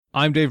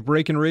I'm Dave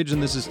Breckenridge,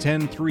 and this is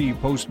 10-3,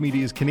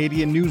 Postmedia's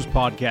Canadian news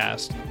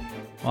podcast.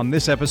 On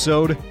this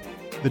episode,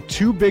 the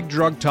two big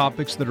drug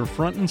topics that are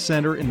front and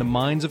center in the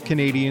minds of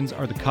Canadians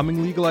are the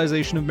coming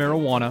legalization of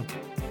marijuana,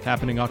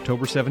 happening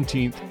October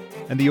 17th,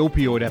 and the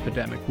opioid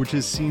epidemic, which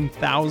has seen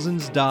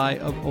thousands die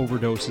of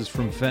overdoses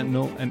from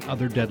fentanyl and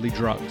other deadly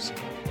drugs.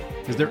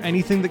 Is there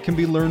anything that can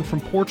be learned from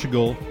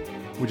Portugal,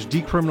 which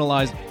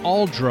decriminalized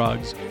all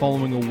drugs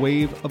following a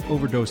wave of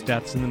overdose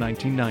deaths in the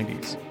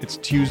 1990s? It's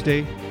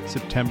Tuesday,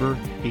 September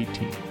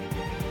 18th.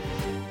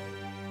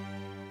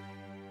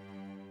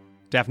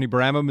 Daphne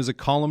Bramham is a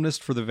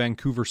columnist for the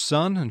Vancouver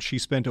Sun, and she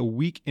spent a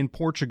week in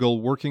Portugal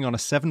working on a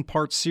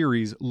 7-part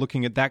series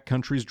looking at that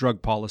country's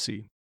drug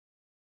policy.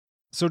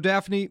 So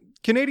Daphne,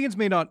 Canadians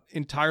may not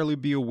entirely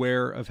be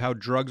aware of how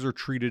drugs are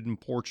treated in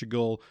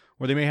Portugal,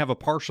 or they may have a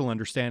partial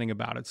understanding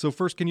about it. So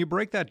first, can you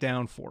break that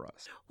down for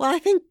us? Well, I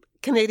think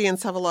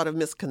Canadians have a lot of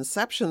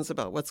misconceptions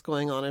about what's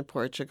going on in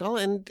Portugal,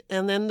 and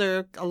then there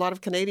are a lot of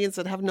Canadians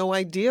that have no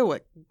idea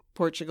what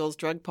Portugal's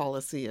drug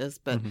policy is.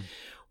 But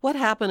what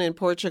happened in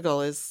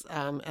Portugal is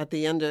at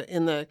the end of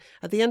the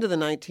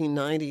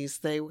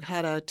 1990s, they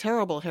had a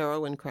terrible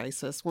heroin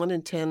crisis. 1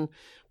 in 10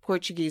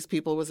 Portuguese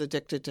people was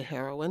addicted to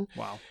heroin.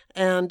 Wow!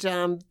 And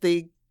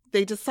they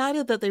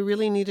decided that they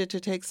really needed to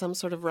take some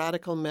sort of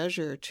radical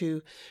measure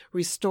to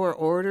restore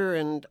order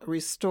and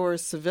restore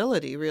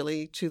civility,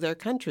 really, to their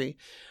country.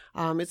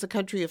 It's a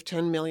country of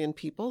 10 million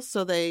people,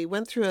 so they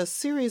went through a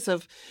series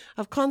of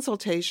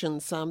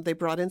consultations. They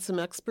brought in some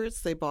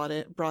experts. They brought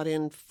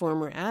in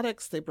former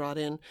addicts. They brought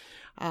in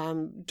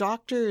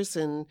doctors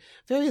and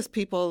various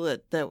people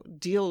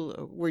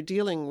that were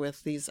dealing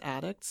with these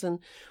addicts. And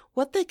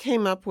what they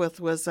came up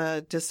with was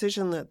a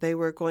decision that they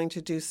were going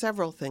to do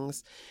several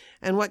things.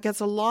 And what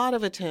gets a lot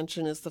of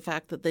attention is the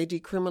fact that they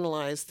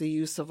decriminalized the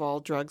use of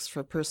all drugs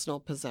for personal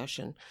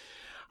possession.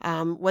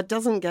 What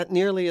doesn't get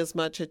nearly as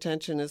much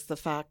attention is the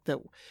fact that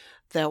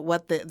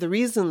the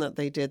reason that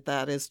they did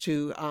that is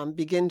to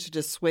begin to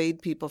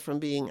dissuade people from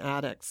being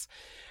addicts.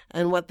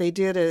 And what they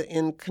did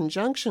in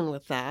conjunction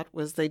with that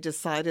was they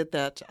decided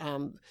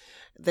and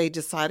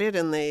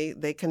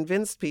they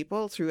convinced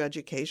people through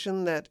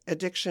education that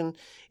addiction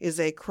is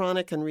a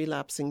chronic and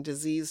relapsing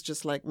disease,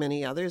 just like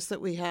many others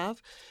that we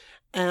have.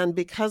 And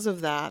because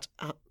of that,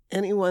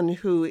 anyone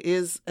who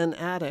is an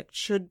addict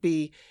should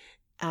be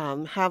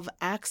have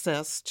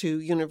access to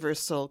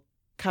universal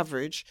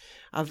coverage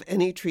of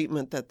any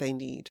treatment that they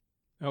need.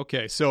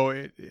 Okay, so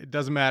it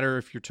doesn't matter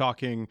if you're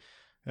talking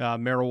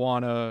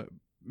marijuana,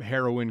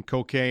 heroin,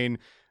 cocaine.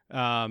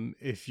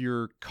 If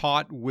you're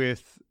caught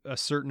with a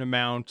certain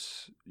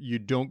amount, you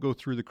don't go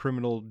through the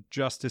criminal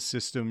justice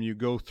system. You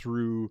go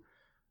through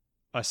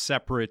a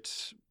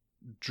separate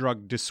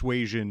drug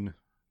dissuasion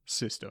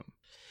system.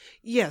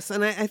 Yes,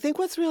 and I think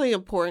what's really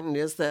important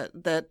is that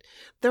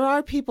there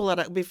are people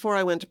that, before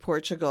I went to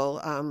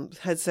Portugal,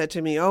 had said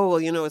to me, oh,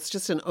 well, it's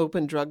just an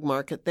open drug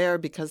market there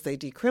because they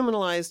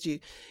decriminalized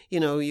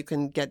you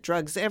can get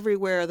drugs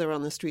everywhere, they're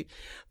on the street.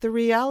 The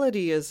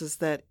reality is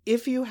that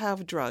if you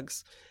have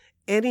drugs,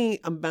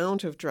 any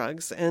amount of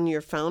drugs, and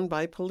you're found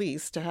by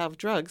police to have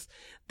drugs,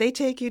 they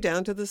take you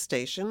down to the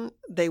station,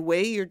 they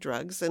weigh your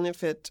drugs, and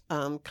if it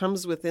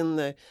comes within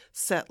the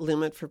set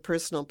limit for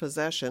personal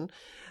possession,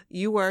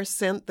 you are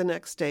sent the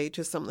next day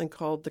to something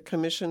called the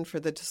Commission for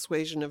the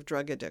Dissuasion of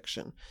Drug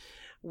Addiction,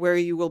 where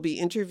you will be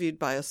interviewed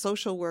by a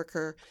social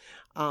worker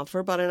for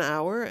about an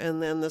hour,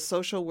 and then the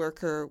social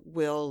worker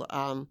will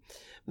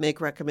make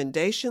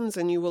recommendations,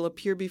 and you will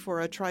appear before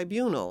a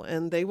tribunal,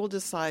 and they will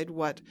decide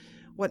what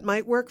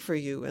might work for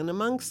you. And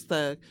amongst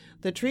the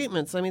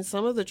treatments,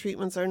 some of the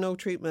treatments are no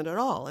treatment at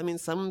all.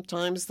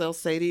 Sometimes they'll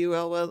say to you,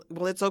 well,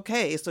 it's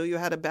okay, so you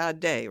had a bad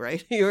day,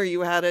 right? Or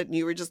you had it and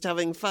you were just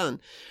having fun.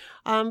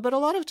 But a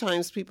lot of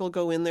times people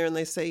go in there and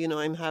they say,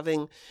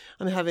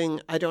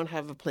 I don't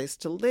have a place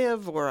to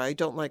live, or I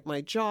don't like my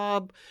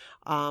job.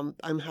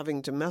 I'm having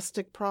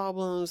domestic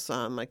problems.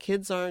 My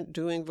kids aren't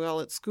doing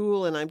well at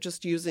school, and I'm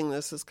just using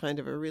this as kind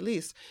of a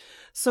release.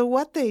 So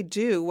what they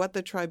do, what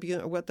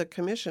the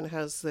commission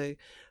has the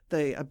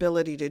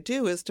ability to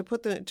do is to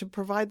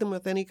provide them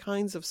with any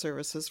kinds of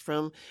services,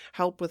 from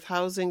help with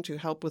housing to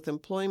help with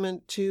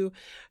employment to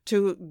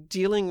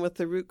dealing with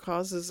the root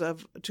causes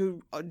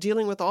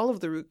dealing with all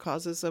of the root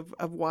causes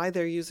of why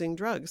they're using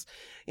drugs,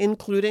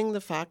 including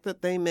the fact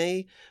that they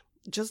may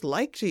just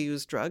like to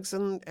use drugs,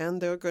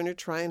 and they're going to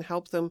try and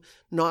help them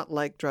not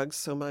like drugs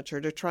so much,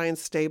 or to try and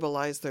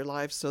stabilize their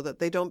lives so that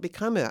they don't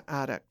become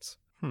addicts.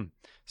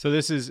 So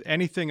this is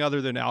anything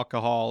other than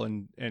alcohol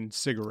and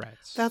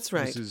cigarettes. That's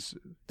right.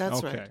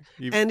 That's okay.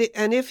 Right.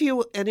 And if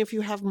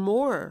you have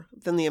more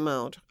than the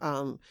amount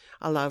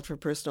allowed for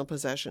personal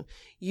possession,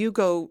 you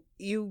go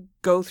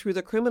through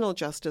the criminal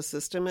justice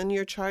system, and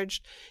you're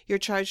charged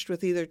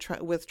with either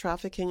with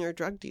trafficking or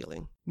drug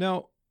dealing.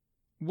 Now,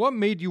 what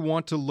made you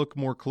want to look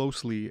more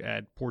closely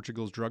at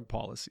Portugal's drug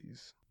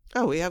policies?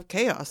 Oh, we have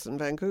chaos in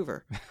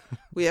Vancouver.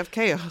 We have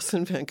chaos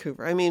in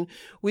Vancouver. I mean,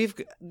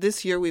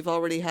 this year we've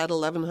already had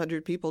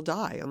 1,100 people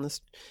die on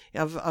this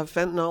of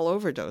fentanyl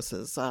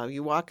overdoses.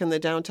 You walk in the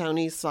downtown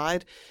east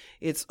side,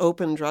 it's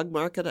open drug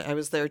market. I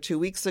was there 2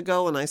 weeks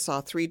ago and I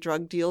saw 3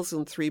 drug deals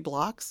in 3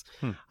 blocks.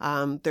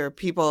 There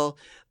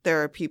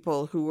are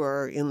people who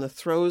are in the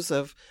throes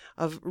of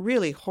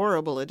really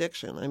horrible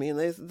addiction. I mean,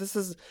 this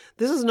is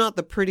not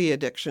the pretty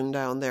addiction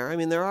down there. I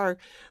mean, there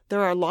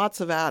are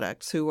lots of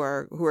addicts who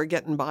are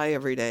getting by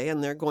every day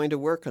and they're going to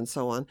work and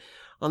so on.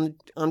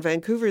 On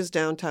Vancouver's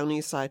downtown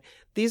east side,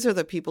 these are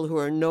the people who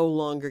are no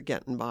longer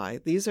getting by.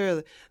 These are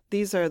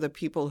the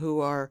people who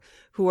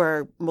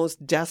are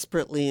most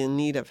desperately in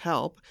need of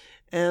help.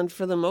 And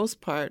for the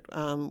most part,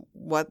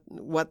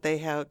 what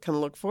they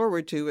can look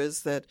forward to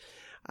is that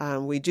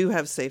we do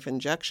have safe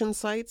injection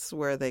sites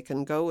where they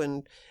can go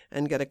and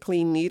get a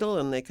clean needle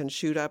and they can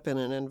shoot up in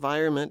an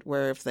environment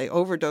where if they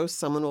overdose,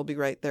 someone will be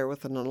right there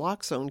with a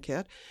naloxone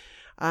kit.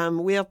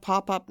 We have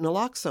pop-up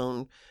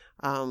naloxone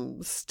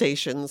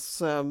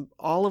stations.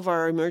 All of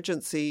our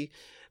emergency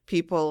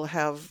people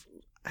have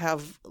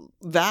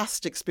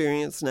vast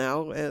experience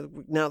now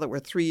that we're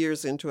 3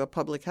 years into a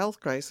public health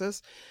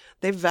crisis.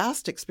 They've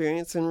vast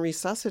experience in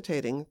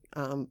resuscitating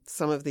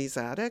some of these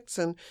addicts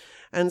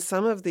and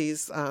some of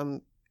these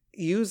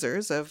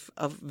users of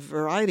a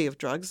variety of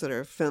drugs that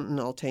are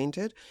fentanyl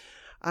tainted.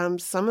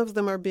 Some of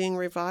them are being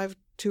revived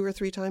 2 or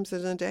 3 times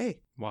in a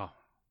day. Wow.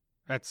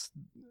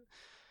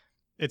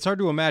 It's hard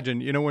to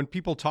imagine, when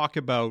people talk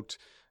about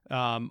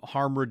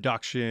harm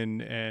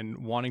reduction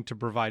and wanting to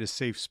provide a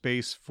safe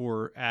space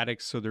for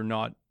addicts so they're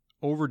not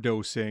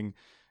overdosing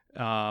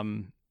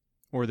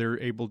or they're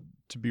able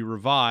to be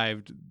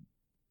revived.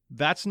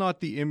 That's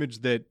not the image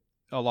that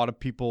a lot of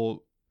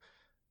people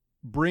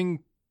bring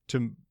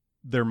to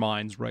their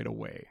minds right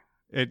away.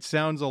 It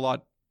sounds a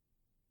lot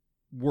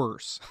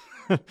worse,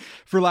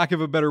 for lack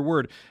of a better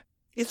word.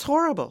 It's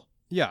horrible.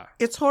 Yeah.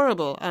 It's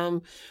horrible.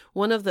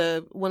 One of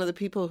the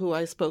people who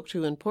I spoke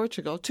to in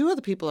Portugal, 2 of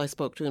the people I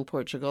spoke to in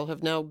Portugal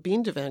have now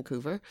been to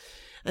Vancouver,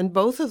 and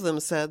both of them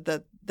said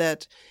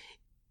that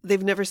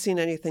they've never seen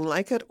anything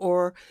like it,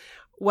 or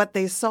what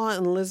they saw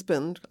in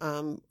Lisbon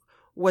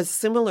was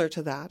similar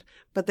to that,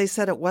 but they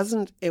said it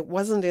wasn't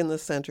in the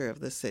center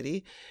of the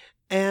city,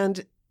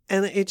 and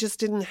it just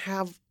didn't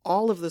have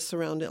all of the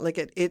surrounding, like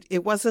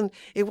it wasn't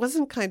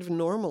kind of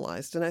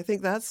normalized. And I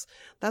think that's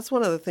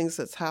one of the things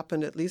that's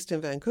happened, at least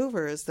in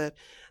Vancouver, is that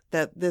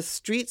this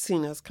street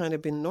scene has kind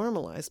of been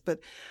normalized. But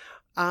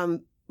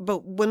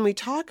when we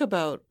talk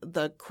about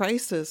the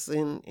crisis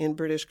in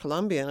British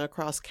Columbia and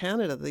across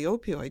Canada, the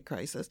opioid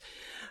crisis,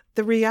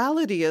 the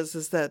reality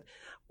is that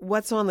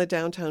what's on the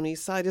downtown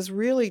east side is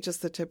really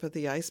just the tip of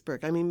the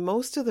iceberg. I mean,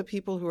 most of the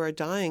people who are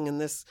dying in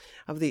the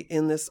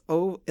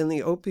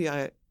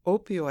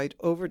opioid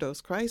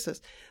overdose crisis,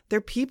 they're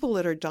people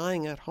that are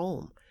dying at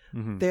home.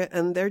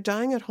 Mm-hmm. They're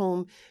dying at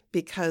home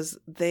because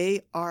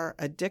they are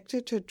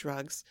addicted to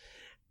drugs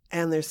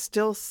and they're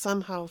still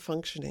somehow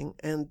functioning,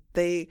 and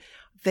they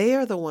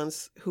are the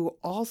ones who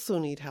also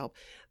need help.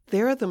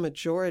 They're the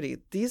majority.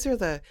 These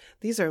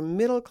are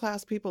middle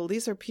class people.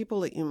 These are people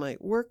that you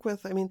might work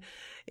with. I mean,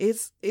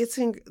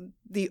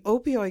 the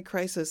opioid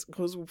crisis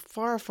goes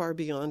far, far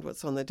beyond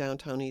what's on the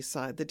downtown east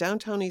side. The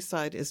downtown east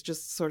side is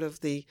just sort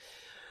of the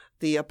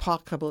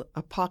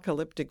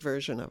apocalyptic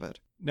version of it.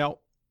 Now,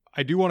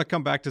 I do want to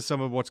come back to some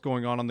of what's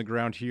going on the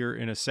ground here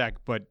in a sec,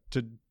 but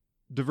to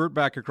divert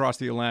back across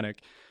the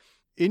Atlantic,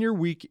 in your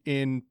week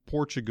in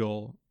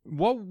Portugal,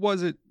 what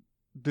was it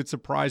that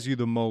surprised you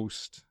the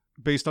most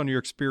based on your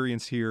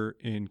experience here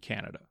in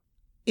Canada?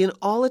 In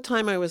all the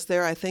time I was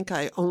there, I think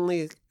I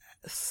only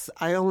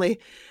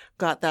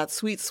got that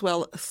sweet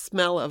smell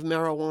of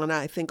marijuana,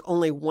 I think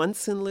only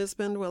once in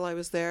Lisbon while I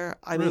was there.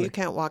 I mean, you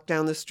can't walk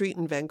down the street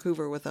in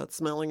Vancouver without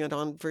smelling it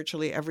on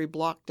virtually every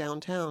block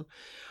downtown.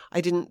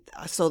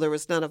 So there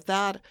was none of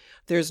that.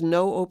 There's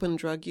no open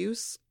drug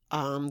use.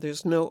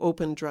 There's no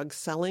open drug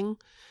selling.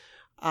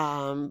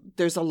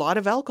 There's a lot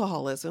of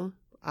alcoholism.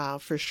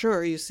 For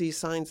sure, you see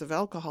signs of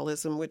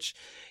alcoholism, which,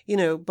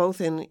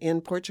 both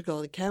in Portugal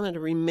and Canada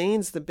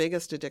remains the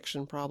biggest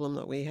addiction problem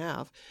that we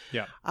have.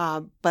 Yeah.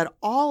 But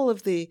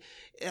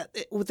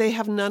they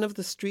have none of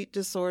the street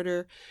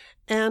disorder.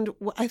 And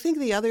I think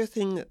the other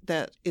thing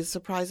that is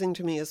surprising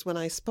to me is when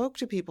I spoke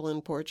to people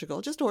in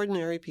Portugal, just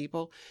ordinary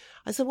people,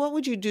 I said, what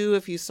would you do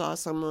if you saw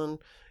someone,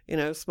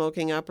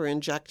 smoking up or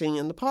injecting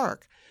in the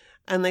park?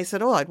 And they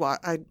said,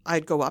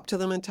 I'd go up to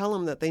them and tell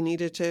them that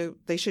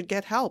they should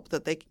get help,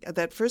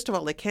 that first of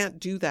all, they can't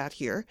do that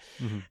here.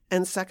 Mm-hmm.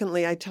 And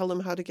secondly, I'd tell them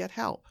how to get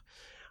help.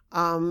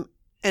 And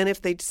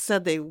if they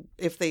said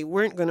if they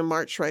weren't going to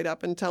march right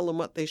up and tell them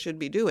what they should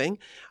be doing,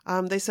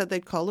 they said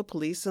they'd call the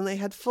police, and they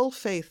had full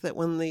faith that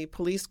when the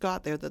police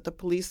got there, that the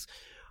police,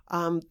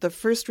 the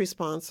first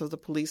response of the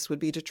police would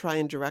be to try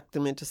and direct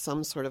them into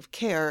some sort of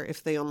care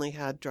if they only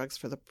had drugs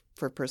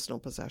for personal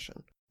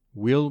possession.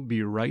 We'll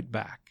be right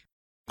back.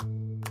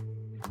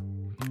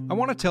 I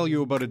want to tell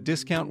you about a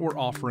discount we're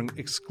offering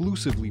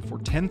exclusively for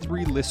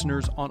 10-3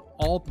 listeners on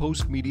all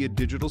Postmedia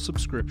digital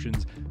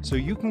subscriptions, so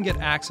you can get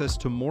access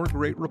to more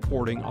great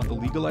reporting on the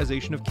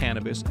legalization of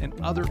cannabis and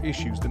other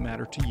issues that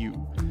matter to you.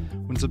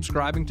 When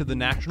subscribing to the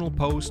National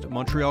Post,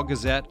 Montreal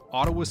Gazette,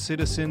 Ottawa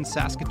Citizen,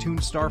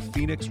 Saskatoon Star,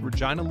 Phoenix,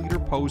 Regina Leader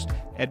Post,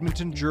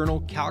 Edmonton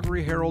Journal,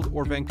 Calgary Herald,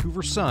 or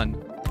Vancouver Sun,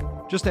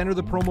 just enter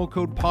the promo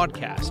code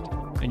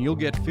PODCAST and you'll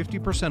get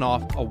 50%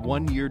 off a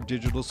 1-year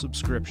digital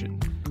subscription.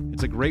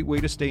 It's a great way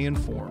to stay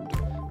informed.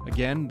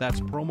 Again, that's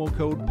promo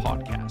code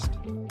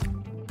PODCAST.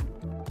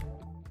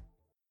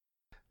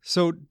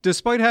 So,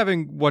 despite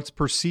having what's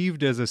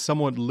perceived as a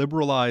somewhat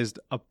liberalized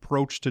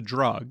approach to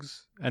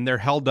drugs, and they're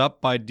held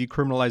up by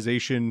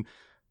decriminalization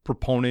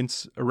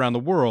proponents around the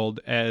world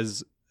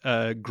as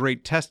a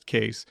great test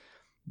case,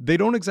 they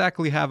don't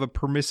exactly have a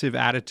permissive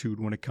attitude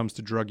when it comes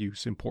to drug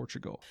use in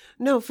Portugal.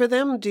 No, for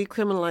them,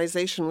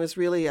 decriminalization was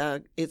really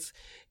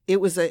it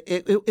was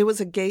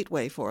a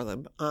gateway for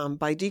them.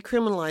 By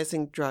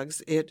decriminalizing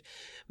drugs, it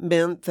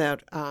meant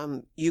that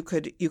you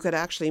could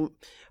actually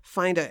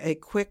find a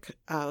quick,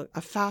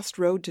 a fast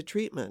road to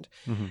treatment,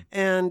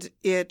 and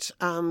it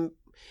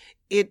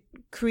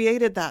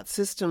created that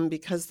system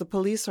because the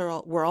police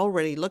were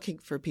already looking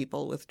for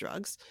people with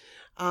drugs.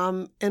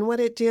 And what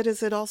it did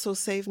is it also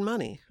saved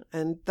money.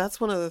 And that's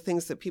one of the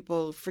things that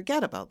people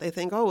forget about. They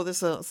think, oh,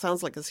 this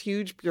sounds like this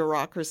huge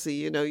bureaucracy.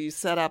 You know, you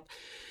set up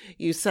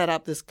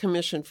this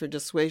commission for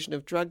dissuasion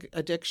of drug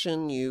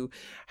addiction. You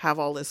have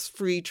all this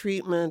free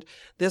treatment.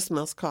 This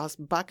must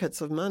cost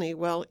buckets of money.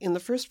 Well, in the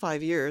first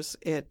 5 years,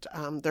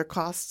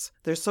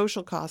 their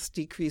social costs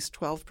decreased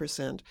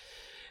 12%.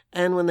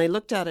 And when they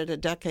looked at it a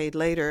decade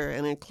later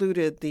and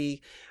included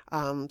the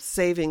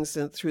savings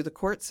through the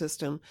court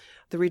system,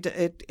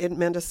 it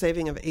meant a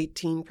saving of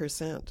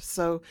 18%.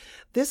 So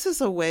this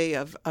is a way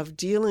of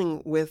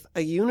dealing with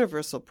a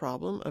universal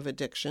problem of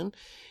addiction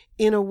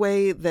in a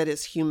way that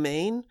is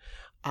humane.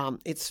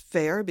 It's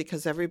fair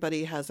because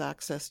everybody has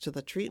access to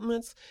the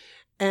treatments,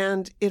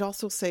 and it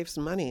also saves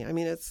money. I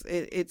mean,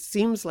 it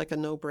seems like a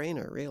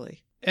no-brainer,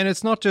 really. And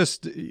it's not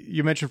just,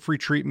 you mentioned free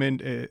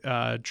treatment,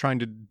 trying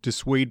to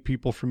dissuade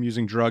people from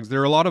using drugs.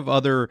 There are a lot of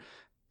other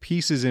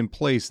pieces in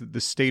place that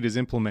the state has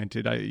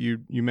implemented.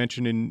 You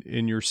mentioned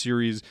in your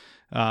series,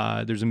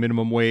 there's a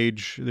minimum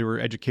wage, there were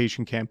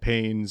education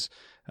campaigns,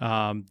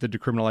 the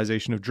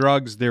decriminalization of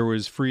drugs, there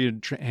was free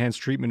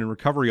enhanced treatment and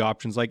recovery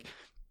options. Like,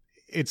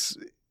 it's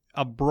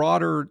a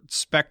broader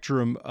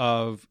spectrum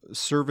of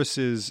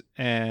services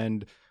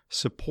and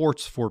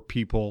supports for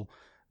people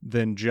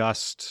than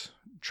just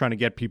trying to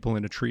get people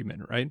into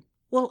treatment, right?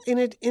 Well,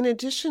 in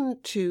addition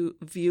to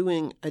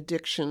viewing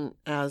addiction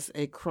as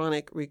a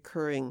chronic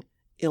recurring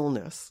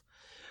illness,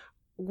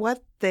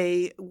 what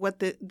the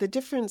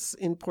difference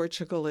in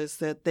Portugal is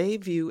that they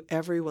view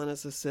everyone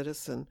as a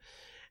citizen.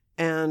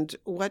 And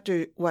what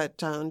Dr.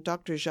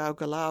 João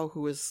Goulão,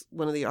 who was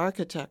one of the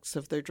architects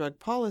of their drug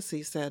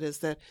policy, said is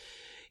that,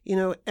 you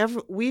know,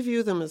 we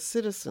view them as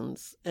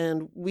citizens,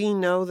 and we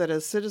know that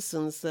as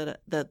citizens that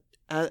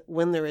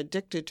when they're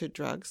addicted to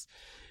drugs,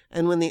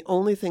 and when the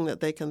only thing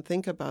that they can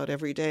think about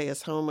every day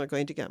is how am I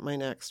going to get my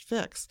next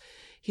fix,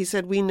 he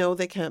said, we know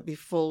they can't be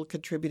full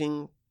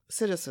contributing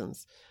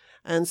citizens.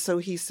 And so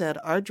he said,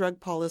 our drug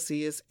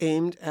policy is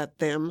aimed at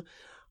them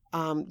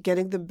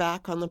getting them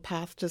back on the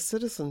path to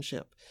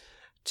citizenship,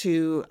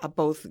 to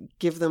both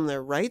give them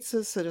their rights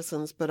as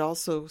citizens, but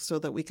also so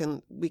that we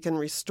can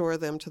restore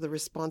them to the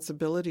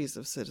responsibilities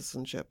of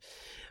citizenship.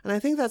 And I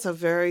think that's a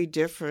very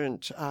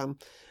different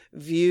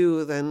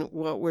view than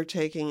what we're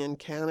taking in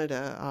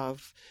Canada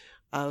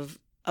of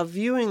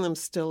viewing them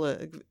still,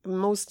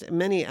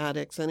 many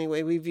addicts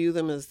anyway, we view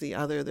them as the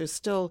other. There's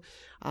still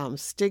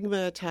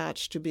stigma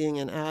attached to being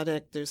an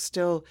addict. There's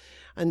still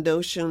a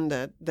notion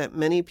that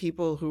many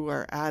people who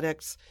are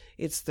addicts,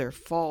 it's their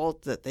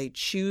fault, that they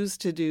choose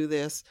to do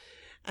this.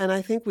 And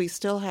I think we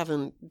still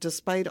haven't,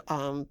 despite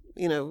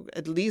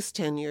at least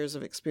 10 years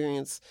of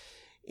experience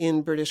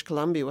in British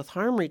Columbia with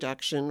harm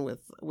reduction,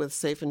 with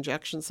safe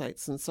injection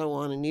sites and so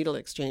on, and needle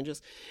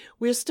exchanges,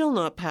 we're still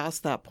not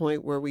past that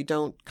point where we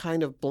don't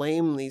kind of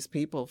blame these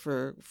people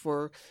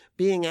for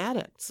being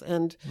addicts.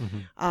 And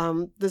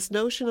this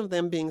notion of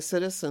them being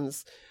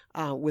citizens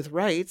with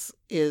rights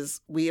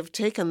is, we have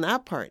taken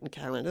that part in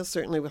Canada,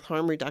 certainly with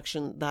harm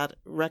reduction, that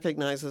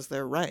recognizes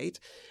their right.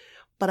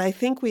 But I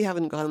think we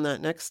haven't gone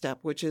that next step,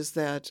 which is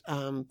that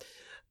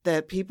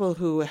people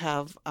who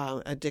have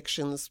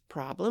addictions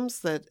problems,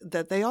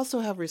 that they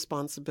also have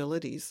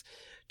responsibilities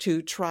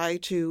to try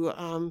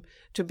to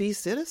be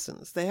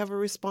citizens. They have a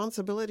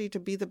responsibility to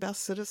be the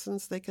best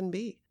citizens they can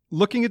be.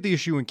 Looking at the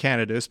issue in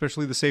Canada,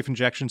 especially the safe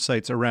injection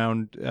sites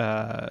around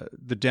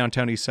the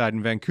downtown east side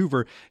in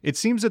Vancouver, it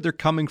seems that they're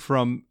coming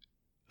from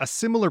a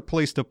similar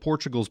place to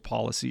Portugal's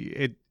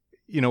policy.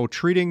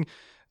 Treating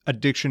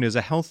addiction as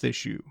a health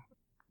issue,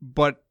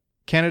 but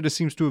Canada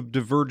seems to have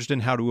diverged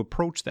in how to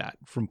approach that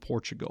from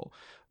Portugal.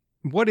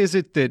 What is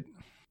it that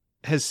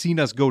has seen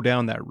us go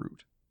down that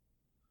route,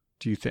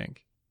 do you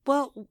think?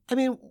 Well, I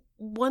mean,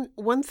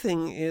 one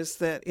thing is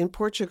that in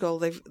Portugal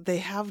they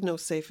have no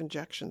safe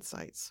injection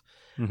sites.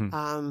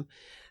 Mm-hmm.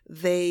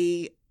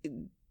 They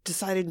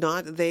decided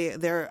not.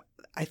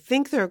 I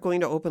think they're going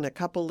to open a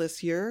couple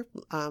this year.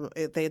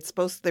 They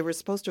were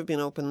supposed to have been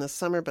open this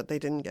summer, but they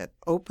didn't get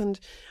opened.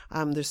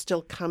 They're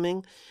still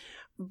coming,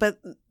 but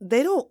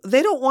they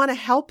don't want to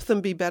help them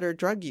be better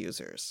drug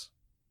users.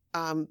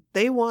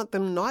 They want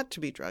them not to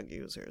be drug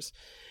users.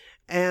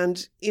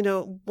 And,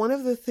 one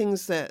of the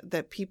things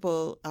that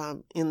people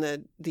in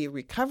the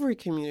recovery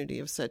community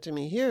have said to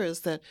me here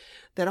is that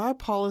our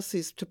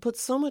policies to put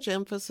so much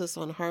emphasis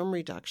on harm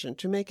reduction,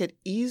 to make it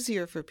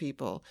easier for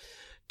people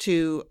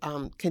to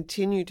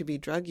continue to be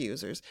drug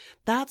users,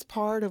 that's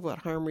part of what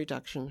harm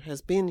reduction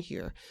has been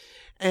here.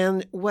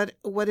 And what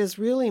is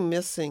really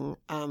missing,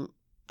 and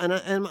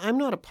I'm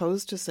not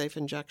opposed to safe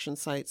injection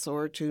sites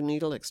or to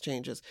needle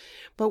exchanges,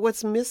 but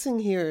what's missing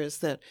here is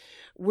that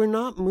we're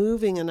not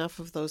moving enough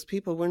of those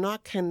people. We're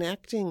not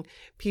connecting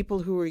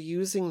people who are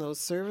using those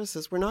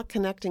services. We're not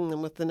connecting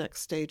them with the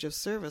next stage of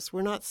service.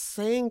 We're not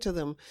saying to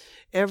them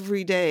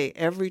every day,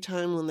 every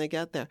time when they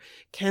get there,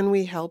 can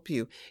we help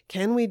you?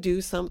 Can we do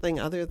something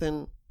other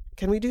than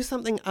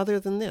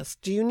this?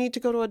 Do you need to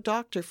go to a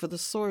doctor for the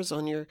sores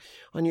on your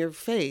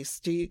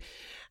face?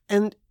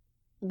 And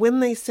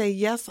when they say,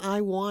 yes, I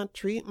want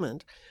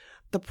treatment,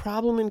 the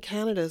problem in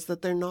Canada is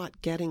that they're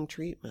not getting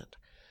treatment.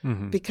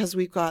 Mm-hmm. Because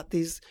we've got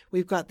these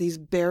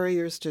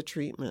barriers to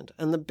treatment.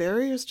 And the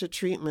barriers to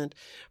treatment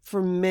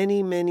for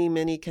many, many,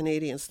 many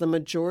Canadians, the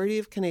majority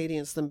of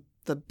Canadians,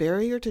 the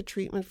barrier to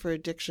treatment for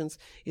addictions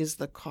is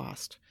the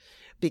cost.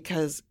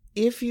 Because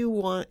if you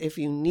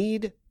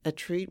need a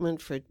treatment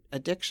for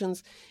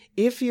addictions,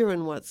 if you're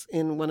in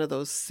one of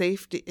those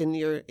safety,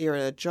 you're in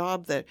a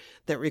job that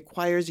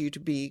requires you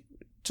to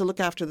look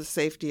after the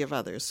safety of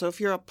others. So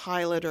if you're a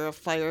pilot or a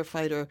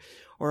firefighter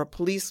or a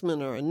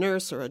policeman or a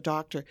nurse or a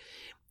doctor,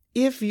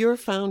 if you're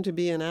found to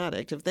be an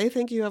addict, if they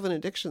think you have an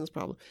addictions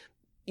problem,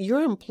 your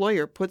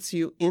employer put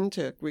you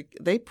into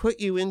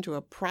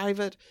a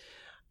private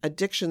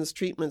addictions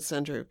treatment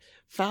center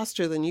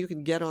faster than you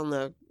could get on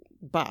the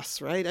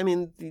bus, right? I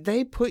mean,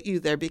 they put you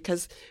there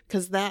because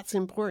that's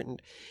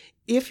important.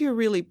 If you're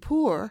really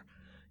poor,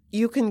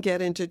 you can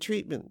get into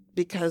treatment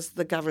because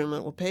the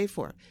government will pay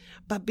for it.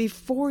 But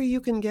before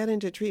you can get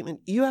into treatment,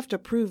 you have to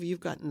prove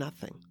you've got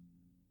nothing.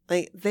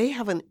 They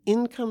have an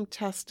income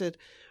testing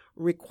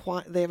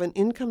requirement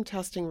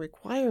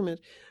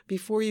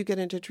before you get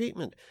into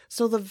treatment.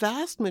 So the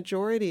vast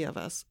majority of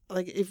us,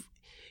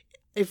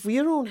 if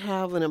you don't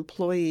have an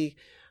employee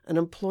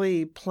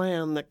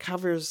plan that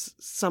covers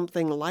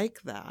something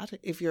like that,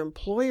 if your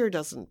employer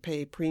doesn't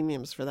pay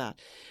premiums for that,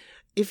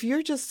 if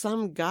you're just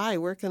some guy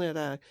working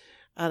at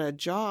a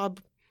job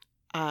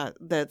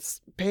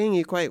that's paying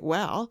you quite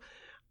well,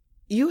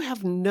 you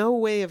have no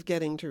way of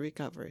getting to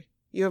recovery.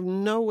 You have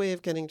no way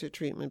of getting to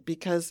treatment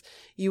because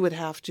you would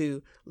have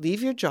to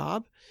leave your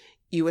job,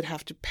 you would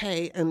have to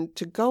pay, and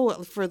to go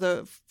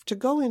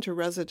into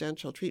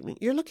residential treatment,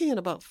 you're looking at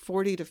about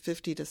 $40,000 to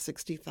 $50,000 to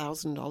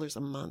 $60,000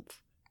 a month.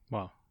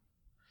 Wow.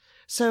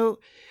 So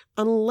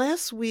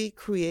unless we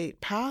create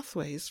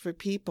pathways for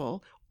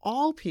people,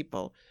 all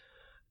people,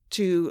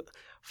 to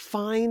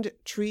find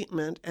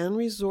treatment and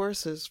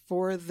resources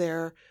for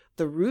the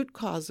root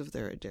cause of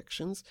their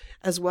addictions,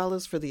 as well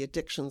as for the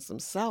addictions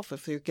themselves,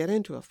 if they get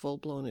into a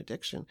full-blown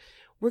addiction,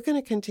 we're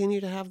going to continue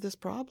to have this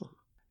problem.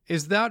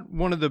 Is that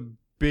one of the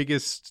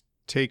biggest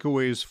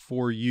takeaways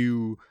for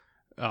you,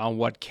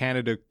 what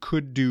Canada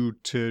could do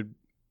to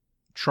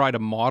try to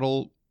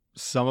model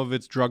some of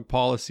its drug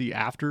policy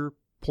after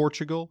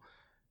Portugal,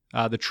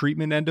 the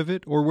treatment end of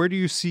it? Or where do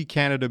you see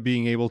Canada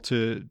being able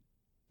to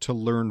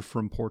learn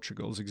from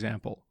Portugal's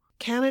example?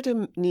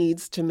 Canada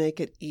needs to make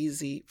it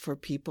easy for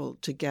people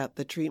to get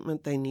the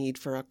treatment they need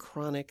for a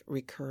chronic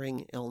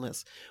recurring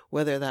illness,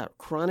 whether that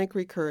chronic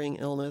recurring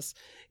illness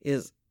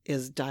is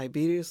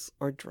diabetes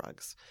or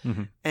drugs.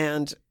 Mm-hmm.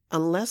 And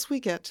unless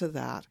we get to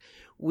that,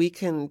 we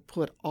can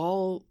put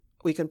all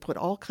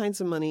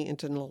kinds of money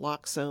into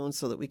naloxone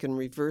so that we can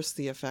reverse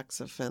the effects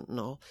of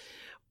fentanyl.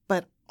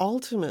 But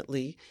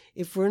ultimately,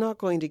 if we're not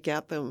going to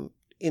get them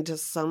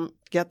some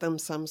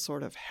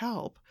sort of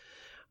help,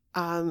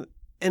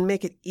 and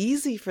make it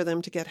easy for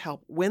them to get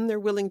help when they're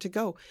willing to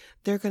go,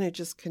 they're going to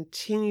just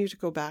continue to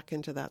go back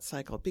into that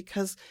cycle,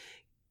 because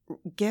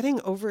getting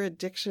over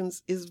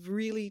addictions is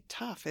really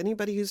tough.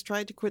 Anybody who's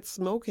tried to quit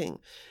smoking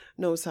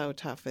knows how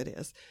tough it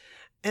is.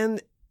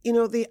 And,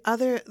 the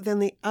other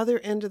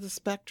end of the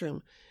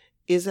spectrum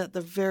is at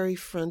the very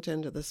front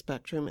end of the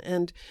spectrum.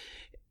 And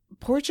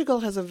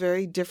Portugal has a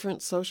very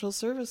different social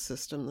service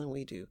system than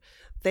we do.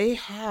 They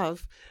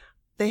have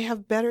They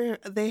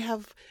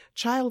have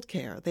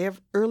childcare. They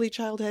have early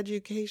child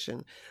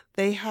education.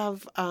 They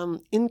have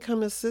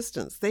income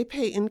assistance. They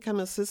pay income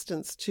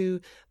assistance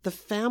to the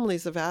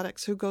families of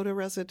addicts who go to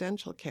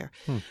residential care.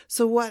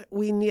 So what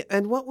we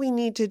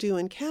need to do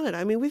in Canada,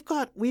 I mean,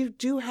 we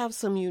do have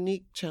some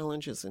unique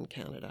challenges in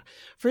Canada.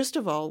 First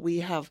of all, we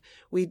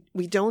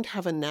don't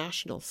have a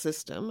national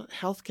system.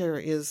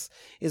 Healthcare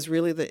is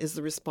really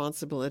the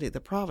responsibility of the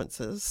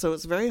provinces. So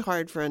it's very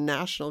hard for a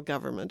national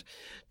government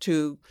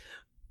to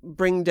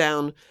bring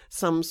down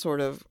some sort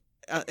of,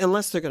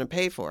 unless they're going to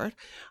pay for it,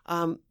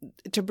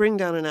 to bring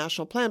down a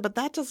national plan. But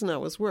that doesn't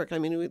always work. I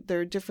mean, there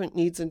are different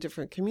needs in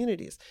different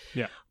communities.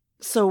 Yeah.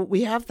 So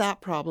we have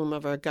that problem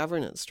of our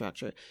governance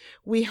structure.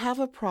 We have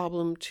a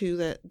problem too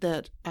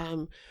that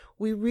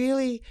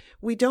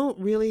we don't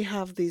really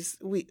have these.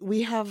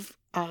 We have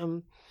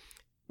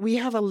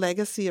a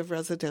legacy of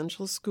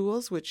residential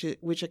schools,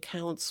 which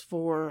accounts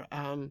for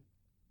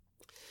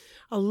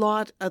a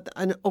lot of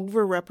an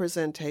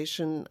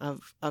overrepresentation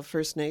of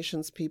First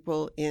Nations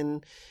people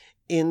in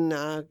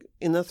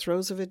the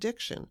throes of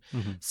addiction.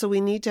 Mm-hmm. So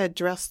we need to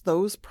address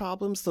those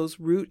problems,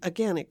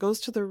 it goes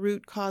to the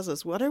root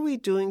causes. What are we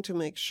doing to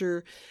make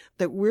sure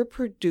that we're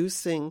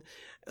producing,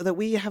 that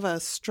we have a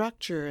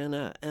structure and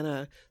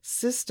a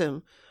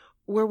system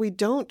where we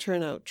don't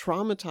turn out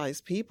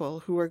traumatized people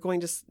who are going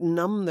to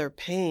numb their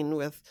pain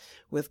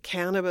with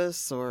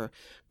cannabis or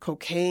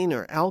cocaine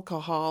or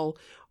alcohol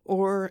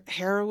or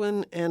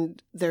heroin,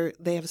 and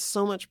they have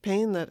so much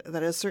pain that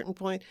at a certain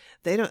point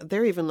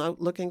they're even out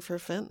looking for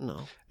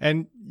fentanyl.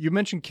 And you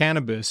mentioned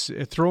cannabis.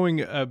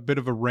 Throwing a bit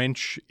of a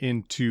wrench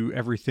into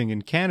everything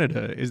in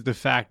Canada is the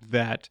fact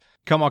that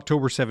come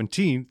October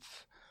 17th,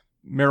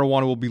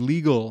 marijuana will be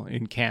legal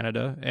in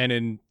Canada and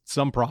in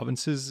some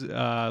provinces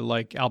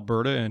like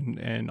Alberta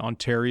and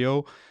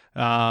Ontario.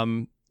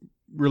 We're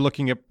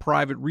looking at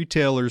private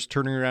retailers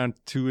turning around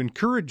to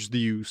encourage the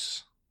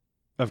use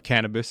of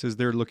cannabis as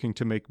they're looking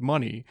to make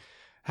money.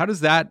 How does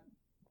that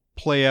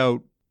play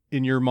out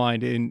in your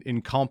mind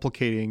in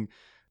complicating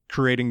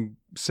creating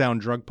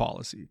sound drug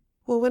policy?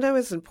 Well, when I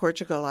was in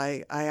Portugal,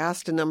 I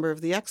asked a number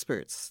of the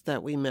experts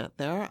that we met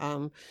there.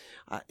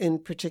 In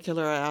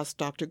particular, I asked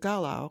Dr.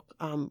 Galau,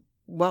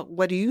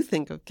 what do you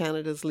think of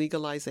Canada's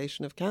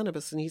legalization of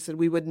cannabis? And he said,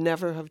 we would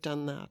never have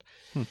done that.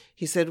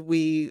 He said,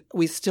 we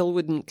still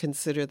wouldn't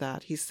consider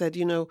that. He said,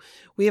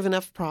 we have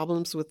enough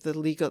problems with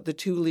the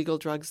two legal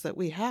drugs that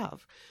we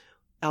have,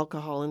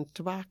 alcohol and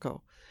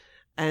tobacco.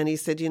 And he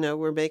said,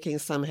 we're making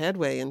some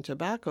headway in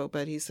tobacco,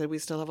 but he said, we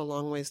still have a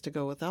long ways to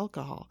go with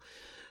alcohol.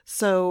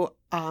 So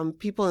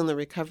people in the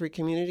recovery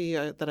community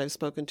that I've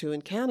spoken to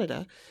in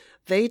Canada,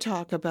 they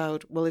talk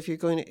about, well, if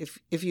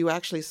you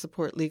actually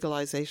support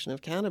legalization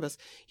of cannabis,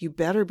 you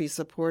better be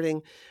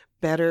supporting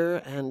better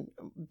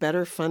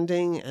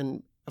funding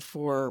and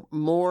for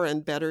more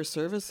and better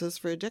services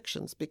for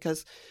addictions,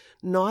 because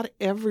not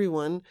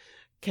everyone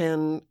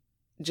can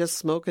just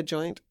smoke a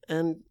joint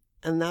and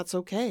that's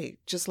okay.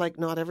 Just like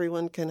not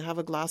everyone can have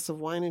a glass of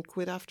wine and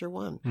quit after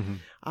one.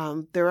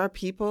 Mm-hmm. There are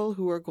people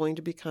who are going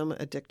to become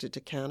addicted to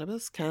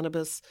cannabis.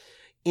 Cannabis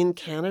in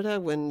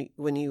Canada,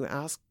 when you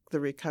ask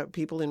the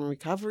people in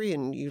recovery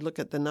and you look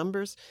at the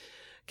numbers,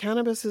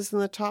 cannabis is in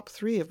the top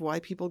 3 of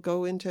why people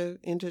go into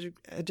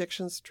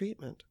addictions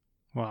treatment.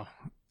 Wow.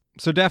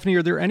 So Daphne,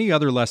 are there any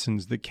other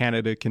lessons that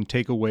Canada can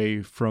take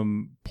away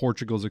from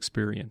Portugal's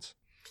experience?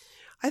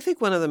 I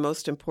think one of the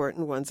most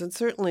important ones, and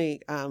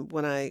certainly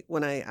when I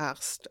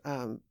asked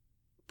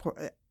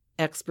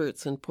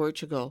experts in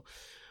Portugal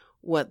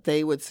what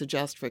they would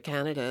suggest for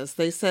Canada, is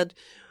they said,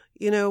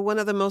 one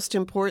of the most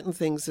important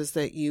things is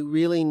that you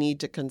really need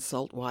to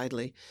consult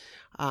widely.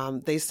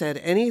 They said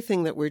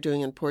anything that we're doing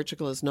in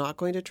Portugal is not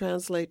going to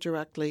translate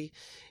directly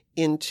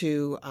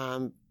into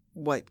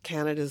what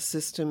Canada's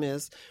system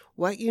is.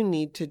 What you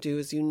need to do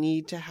is you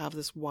need to have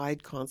this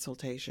wide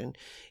consultation.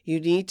 You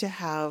need to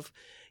have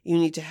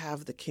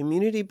the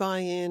community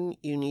buy-in.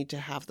 You need to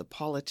have the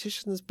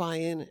politicians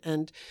buy-in,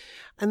 and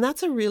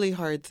that's a really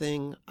hard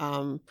thing.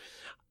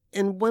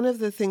 And one of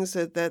the things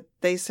that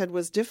they said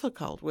was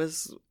difficult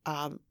was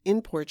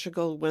in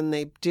Portugal, when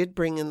they did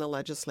bring in the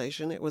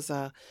legislation, it was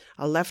a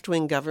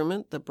left-wing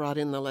government that brought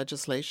in the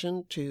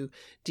legislation to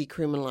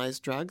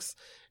decriminalize drugs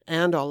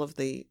and all of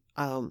the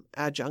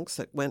adjuncts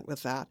that went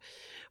with that.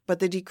 But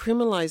the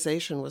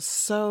decriminalization was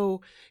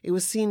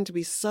seen to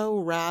be so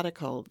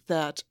radical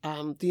that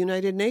the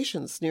United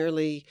Nations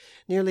nearly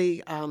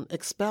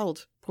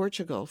expelled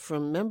Portugal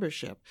from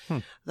membership.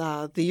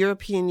 The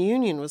European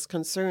Union was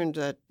concerned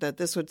that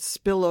this would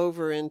spill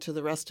over into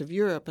the rest of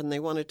Europe, and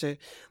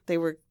they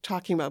were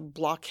talking about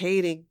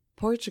blockading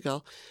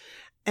Portugal.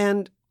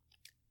 And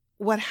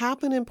what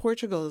happened in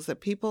Portugal is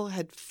that people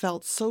had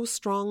felt so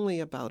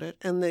strongly about it,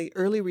 and the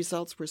early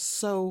results were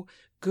so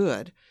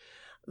good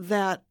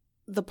that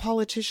the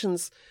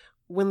politicians,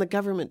 when the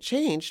government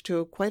changed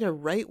to quite a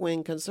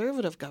right-wing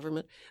conservative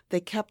government,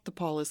 they kept the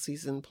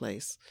policies in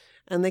place.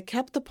 And they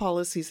kept the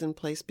policies in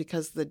place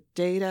because the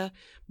data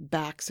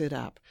backs it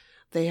up.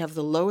 They have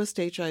the lowest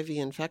HIV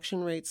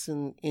infection rates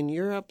in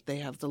Europe. They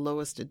have the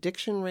lowest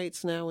addiction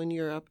rates now in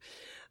Europe.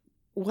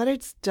 What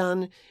it's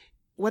done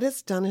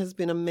has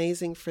been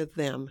amazing for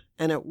them,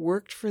 and it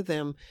worked for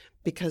them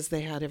because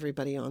they had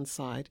everybody on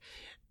side.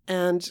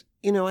 And,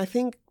 I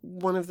think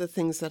one of the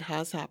things that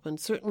has happened,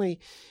 certainly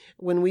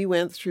when we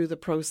went through the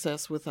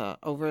process with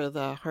over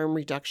the harm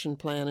reduction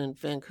plan in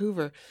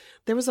Vancouver,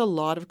 there was a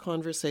lot of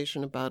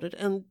conversation about it.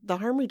 And the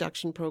harm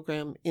reduction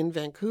program in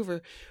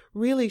Vancouver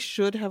really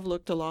should have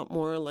looked a lot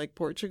more like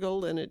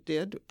Portugal than it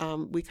did.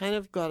 We kind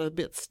of got a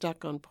bit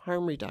stuck on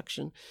harm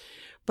reduction.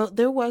 But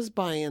there was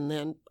buy-in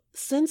then.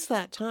 Since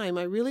that time,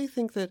 I really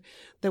think that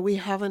we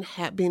haven't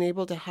been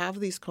able to have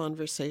these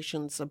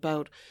conversations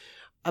about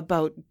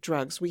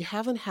drugs. We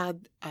haven't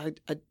had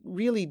a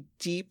really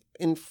deep,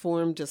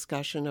 informed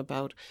discussion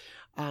about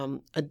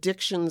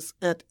addictions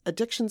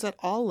at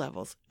all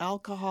levels,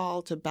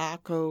 alcohol,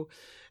 tobacco,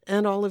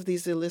 and all of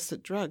these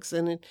illicit drugs.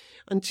 And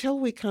until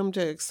we come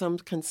to some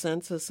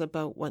consensus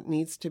about what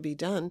needs to be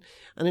done,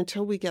 and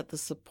until we get the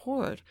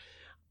support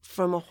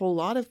from a whole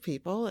lot of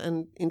people,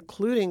 and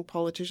including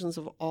politicians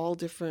of all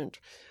different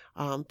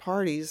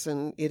parties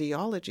and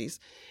ideologies,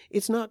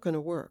 it's not going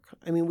to work.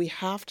 I mean, we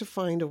have to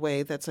find a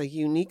way that's a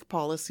unique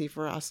policy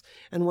for us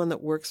and one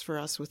that works for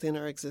us within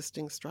our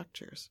existing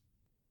structures.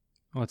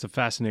 Well, it's a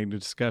fascinating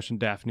discussion,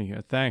 Daphne.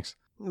 Thanks.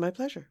 My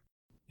pleasure.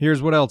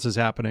 Here's what else is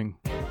happening.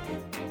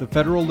 The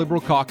federal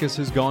Liberal caucus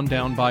has gone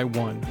down by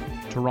one.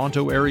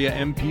 Toronto area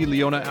MP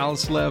Leona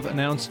Alislev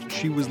announced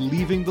she was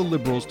leaving the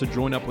Liberals to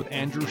join up with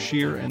Andrew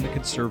Scheer and the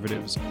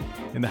Conservatives.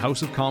 In the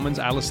House of Commons,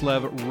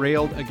 Alislev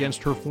railed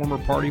against her former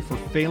party for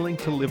failing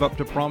to live up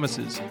to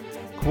promises.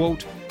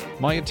 Quote,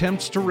 "My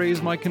attempts to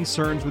raise my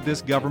concerns with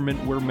this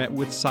government were met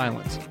with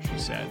silence," she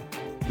said.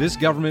 This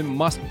government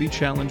must be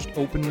challenged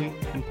openly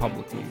and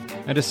publicly.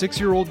 And a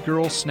 6-year-old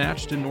girl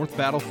snatched in North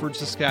Battleford,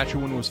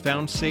 Saskatchewan was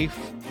found safe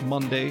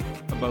Monday,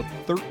 about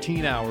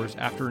 13 hours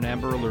after an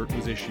Amber Alert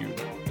was issued.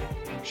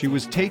 She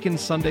was taken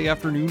Sunday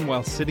afternoon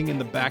while sitting in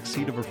the back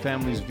seat of her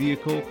family's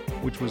vehicle,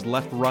 which was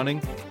left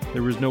running.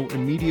 There was no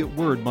immediate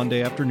word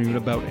Monday afternoon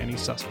about any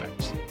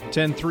suspects.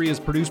 10-3 is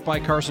produced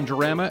by Carson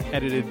Jarama,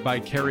 edited by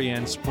Carrie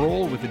Ann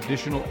Sproul, with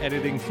additional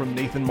editing from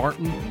Nathan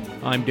Martin.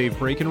 I'm Dave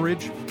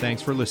Breckenridge.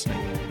 Thanks for listening.